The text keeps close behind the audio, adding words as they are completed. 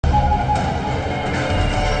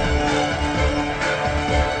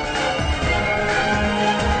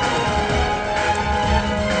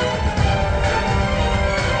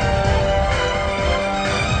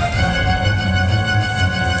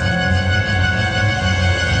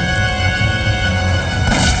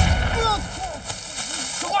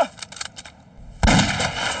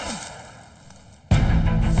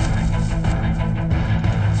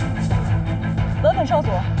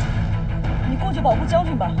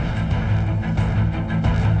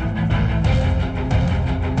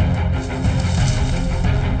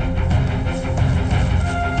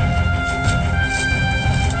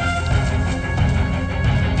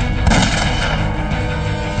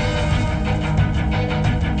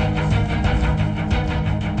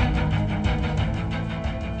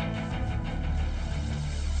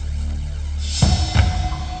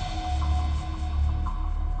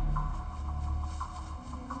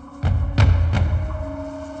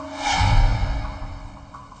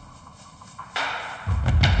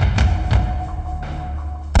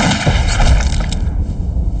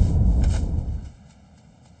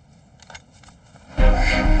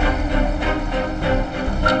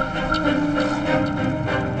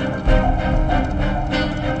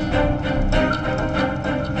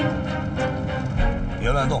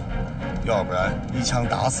要不然一枪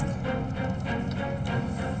打死你。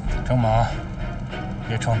郑猛，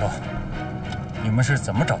别冲动，你们是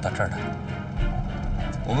怎么找到这儿的？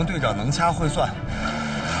我们队长能掐会算。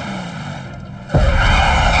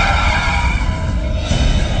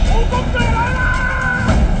武工队来啦！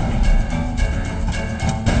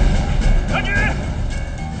将军，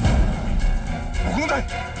武工队，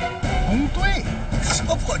工队，什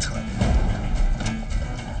么破车呀！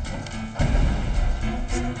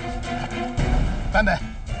 版本，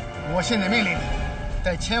我现在命令你，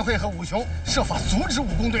带千惠和武雄设法阻止武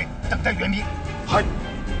工队，等待援兵。嗨，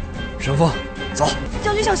神风，走。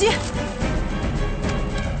将军小心！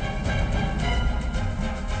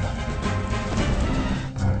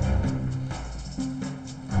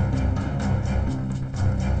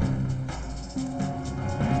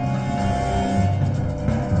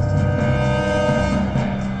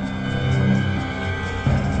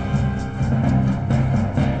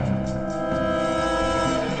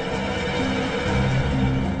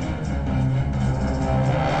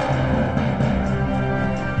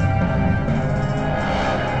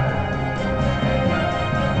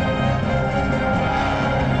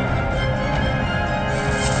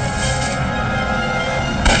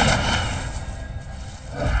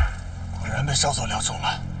少佐撩中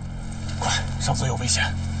了，快，少佐有危险！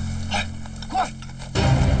哎，快！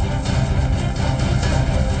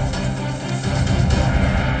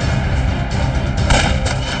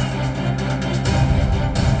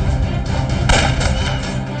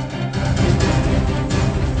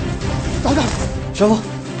等等，神风，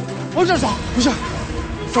往这儿走，不是，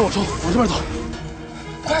跟我冲，往这边走，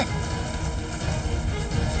快！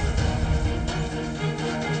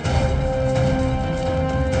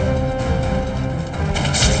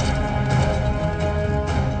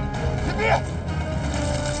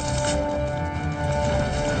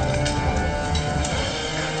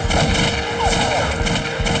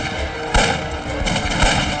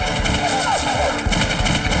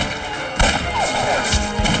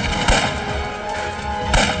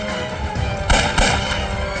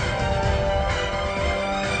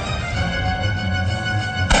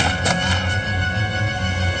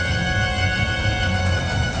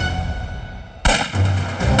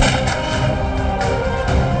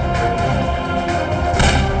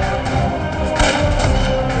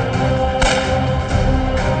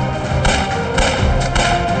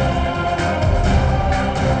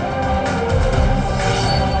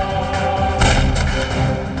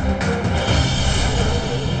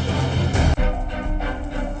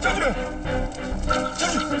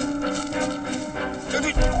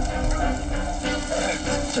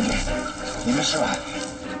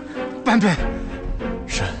 班本，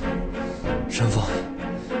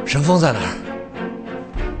神风在哪儿？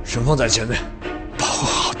神风在前面，保护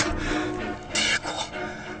好他，帝国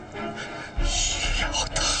需要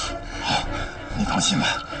他。好，你放心吧，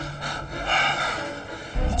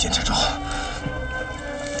你坚持住，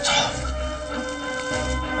走。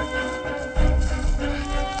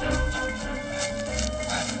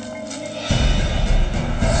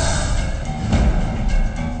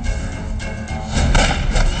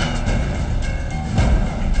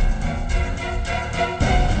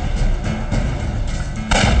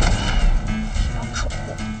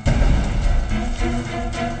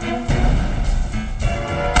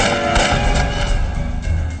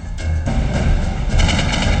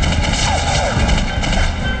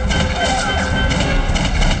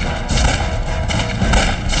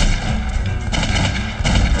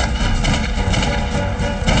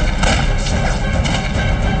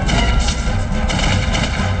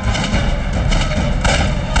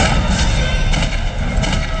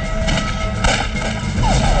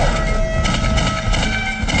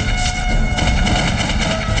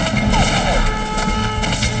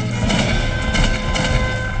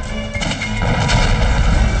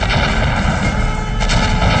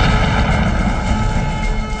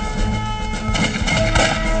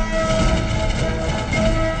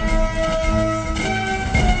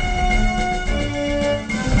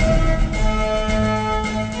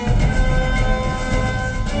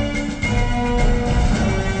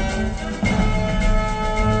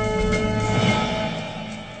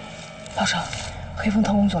老生，黑风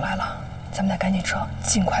特工组来了，咱们得赶紧撤，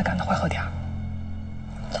尽快赶到会合点。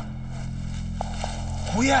走。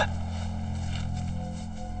胡彦，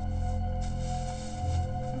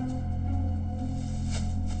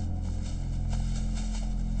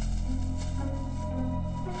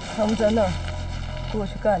他们在那儿，过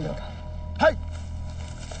去干掉他。嗨。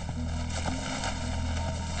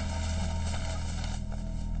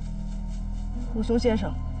武雄先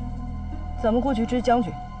生，咱们过去追将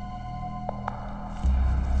军。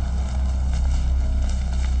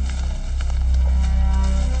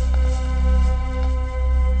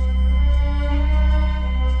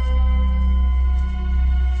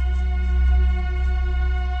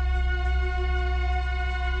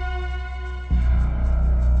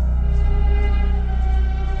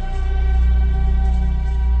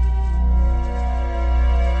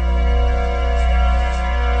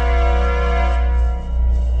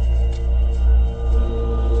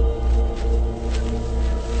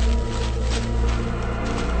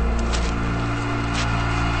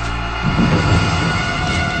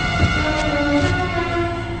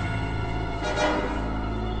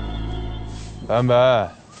版本，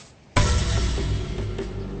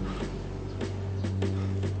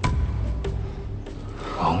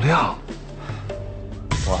王亮，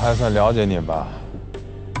我还算了解你吧？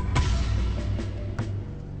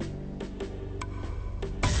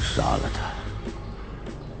杀了他！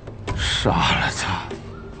杀了他！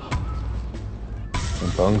你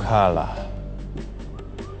甭看了，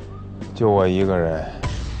就我一个人。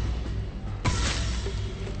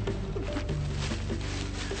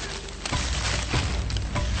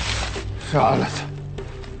杀了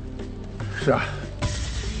他！杀！